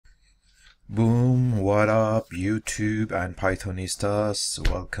Boom, what up YouTube and Pythonistas?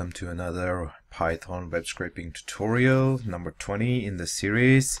 Welcome to another Python web scraping tutorial, number 20 in the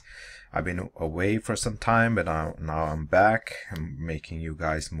series. I've been away for some time, but now I'm back. I'm making you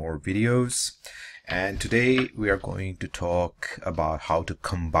guys more videos. And today we are going to talk about how to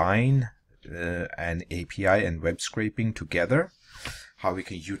combine an API and web scraping together, how we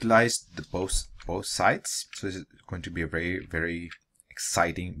can utilize the both sides. So this is going to be a very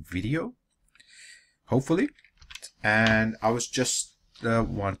exciting video, hopefully. And I was just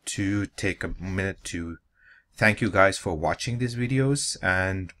want to take a minute to thank you guys for watching these videos,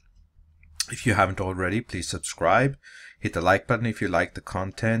 and if you haven't already, please subscribe, hit the like button if you like the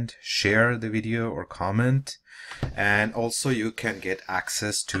content, share the video or comment, and also you can get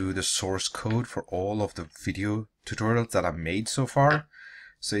access to the source code for all of the video tutorials that I've made so far.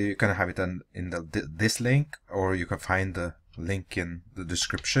 So you can have it in this link, or you can find the link in the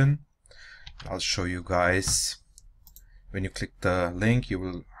description. I'll show you guys. When you click the link, you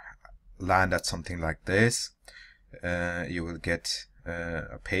will land at something like this. You will get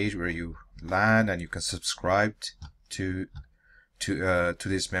a page where you land, and you can subscribe to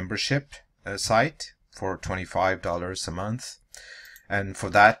this membership site for $25 a month. And for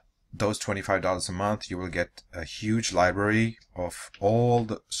those $25 a month, you will get a huge library of all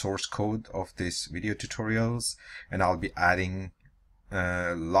the source code of these video tutorials, and I'll be adding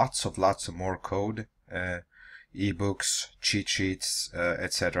lots of more code, ebooks, cheat sheets,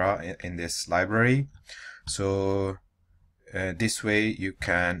 etc. in this library. So this way you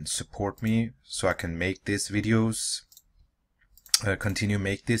can support me so I can make these videos, continue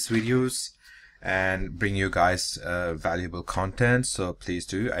make these videos and bring you guys valuable content. So please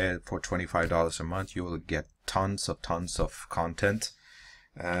do. For $25 a month you will get tons of content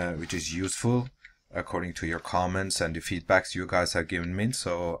which is useful according to your comments and the feedbacks you guys have given me.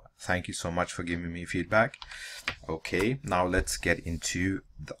 So thank you so much for giving me feedback. Okay, now let's get into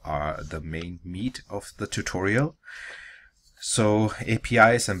the main meat of the tutorial. So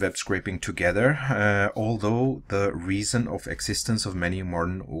APIs and web scraping together. Although the reason of existence of many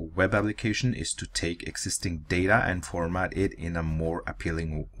modern web applications is to take existing data and format it in a more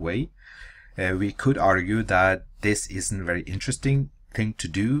appealing way, we could argue that this isn't a very interesting thing to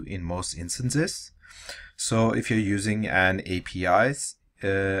do in most instances. So if you're using an APIs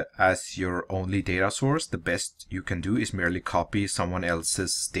as your only data source, the best you can do is merely copy someone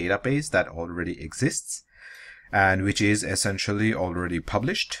else's database that already exists and which is essentially already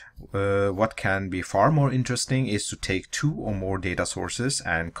published. What can be far more interesting is to take two or more data sources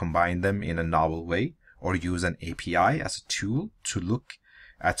and combine them in a novel way, or use an API as a tool to look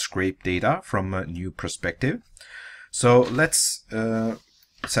at scraped data from a new perspective. So let's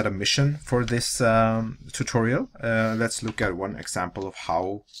set a mission for this tutorial. Let's look at one example of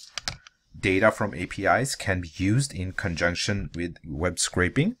how data from APIs can be used in conjunction with web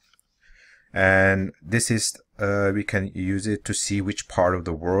scraping. And this is we can use it to see which part of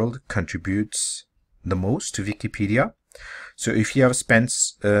the world contributes the most to Wikipedia. So if you have spent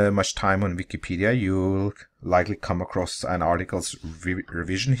much time on Wikipedia, you'll likely come across an article's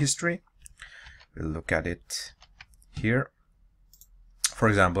revision history. We'll look at it here. For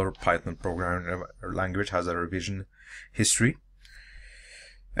example, Python programming language has a revision history,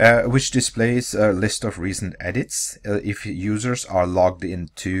 which displays a list of recent edits. If users are logged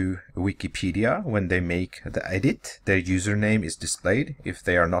into Wikipedia when they make the edit, their username is displayed. If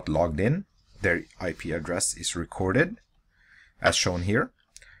they are not logged in, their IP address is recorded, as shown here.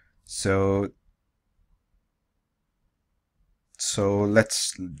 So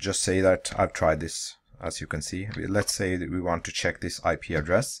let's just say that I've tried this. As you can see, let's say that we want to check this IP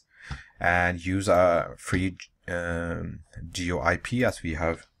address and use a free GeoIP as we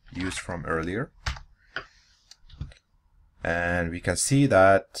have used from earlier. And we can see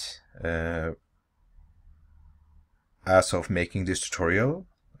that as of making this tutorial,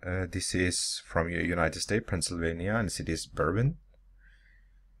 this is from United States, Pennsylvania, and the city is Bourbon.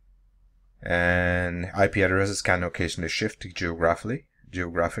 And IP addresses can occasionally shift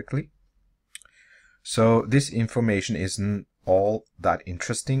geographically. So this information isn't all that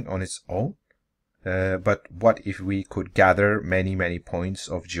interesting on its own, but what if we could gather many points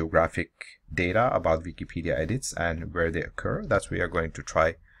of geographic data about Wikipedia edits and where they occur? That's what we are going to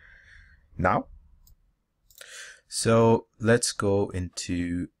try now. So let's go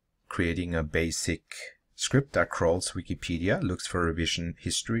into creating a basic script that crawls Wikipedia, looks for revision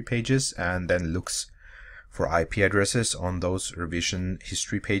history pages, and then looks for IP addresses on those revision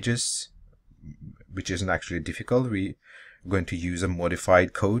history pages, which isn't actually difficult. We're going to use a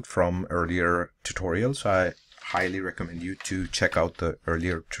modified code from earlier tutorials, so I highly recommend you to check out the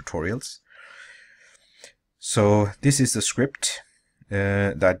earlier tutorials. So this is the script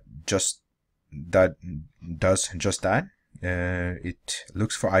that does just that. It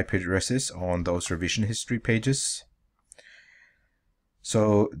looks for IP addresses on those revision history pages.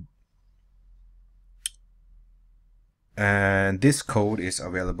 So, and this code is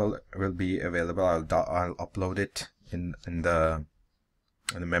available, will be available. I'll upload it in the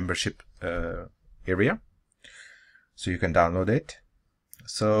membership area, so you can download it.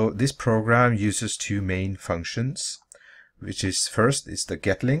 So this program uses two main functions, which is first is the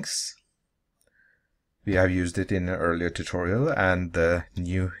get links. We have used it in an earlier tutorial, and the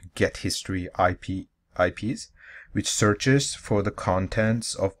new get history IPs, which searches for the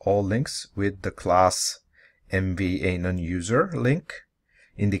contents of all links with the class mv_anon user link,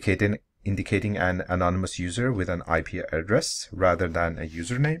 indicating an anonymous user with an IP address rather than a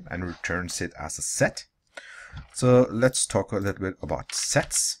username, and returns it as a set. So let's talk a little bit about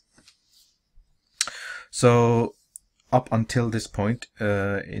sets. So up until this point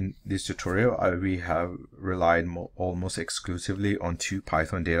in this tutorial, we have relied almost exclusively on two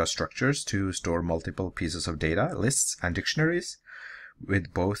Python data structures to store multiple pieces of data, lists and dictionaries.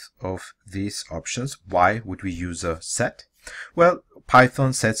 With both of these options, why would we use a set? Well,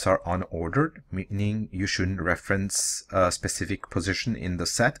 Python sets are unordered, meaning you shouldn't reference a specific position in the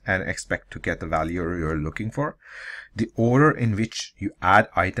set and expect to get the value you're looking for. The order in which you add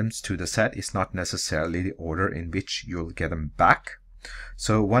items to the set is not necessarily the order in which you'll get them back.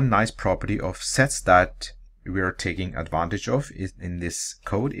 So one nice property of sets that we are taking advantage of in this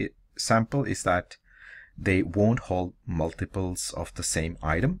code sample is that they won't hold multiples of the same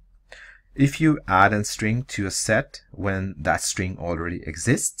item. If you add a string to a set when that string already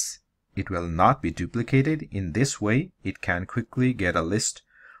exists, it will not be duplicated. In this way, it can quickly get a list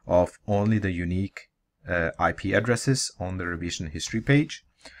of only the unique IP addresses on the revision history page,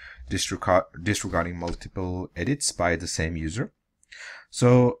 disregarding multiple edits by the same user.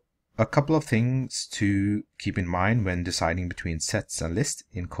 So a couple of things to keep in mind when deciding between sets and lists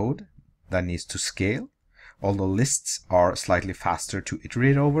in code that needs to scale. Although lists are slightly faster to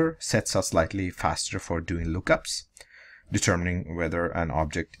iterate over, sets are slightly faster for doing lookups, determining whether an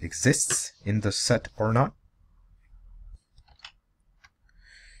object exists in the set or not.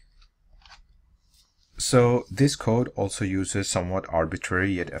 So this code also uses somewhat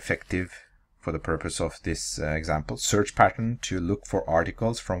arbitrary yet effective, for the purpose of this example, search pattern to look for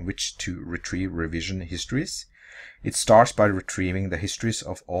articles from which to retrieve revision histories. It starts by retrieving the histories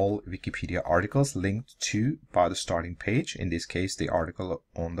of all Wikipedia articles linked to by the starting page, in this case the article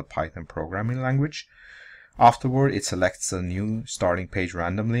on the Python programming language. Afterward, it selects a new starting page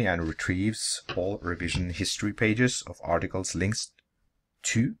randomly and retrieves all revision history pages of articles linked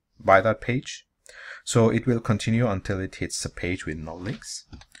to by that page. So it will continue until it hits a page with no links.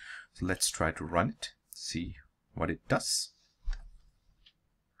 So let's try to run it, see what it does.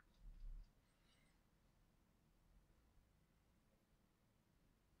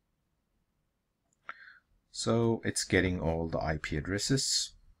 So it's getting all the IP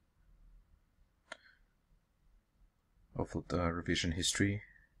addresses of the revision history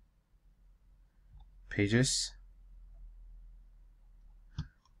pages.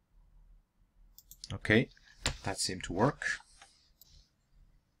 Okay, that seemed to work.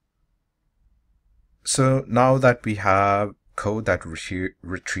 So now that we have code that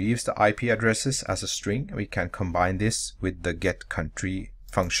retrieves the IP addresses as a string, we can combine this with the get country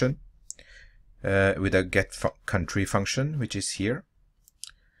function. With a get country function, which is here.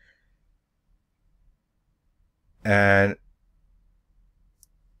 And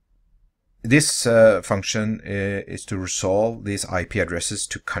this function is to resolve these IP addresses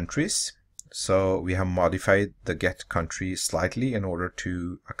to countries. So we have modified the get country slightly in order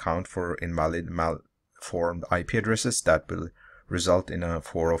to account for invalid malformed IP addresses that will result in a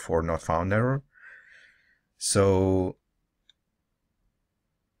 404 not found error. So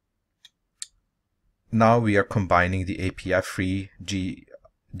now we are combining the API-free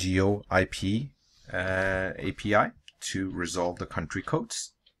GeoIP API to resolve the country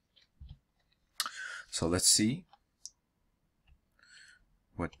codes. So let's see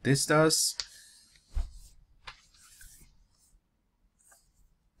what this does.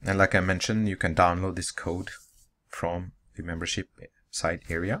 And like I mentioned, you can download this code from the membership site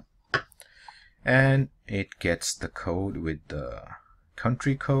area. And it gets the code with the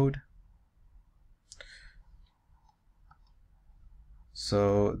country code.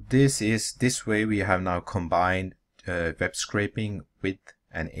 So this way we have now combined web scraping with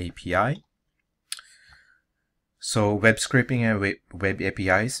an API. So web scraping and web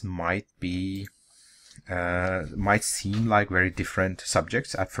APIs might seem like very different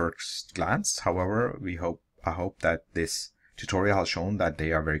subjects at first glance. However, we hope I hope that this tutorial has shown that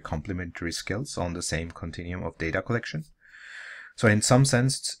they are very complementary skills on the same continuum of data collection. So in some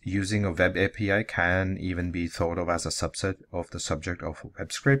sense, using a web API can even be thought of as a subset of the subject of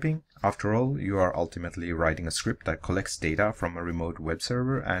web scraping. After all, you are ultimately writing a script that collects data from a remote web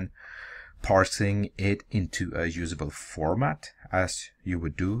server and parsing it into a usable format, as you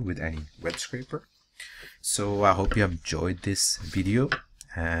would do with any web scraper. So I hope you have enjoyed this video,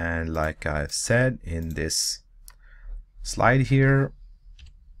 and like I've said in this slide here,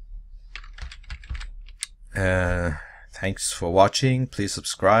 thanks for watching. Please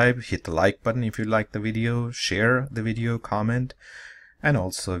subscribe, hit the like button if you like the video, share the video, comment, and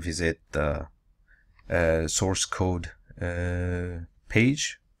also visit the source code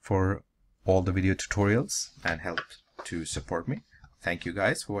page for all the video tutorials and help to support me. Thank you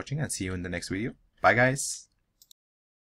guys for watching, and see you in the next video. Bye guys.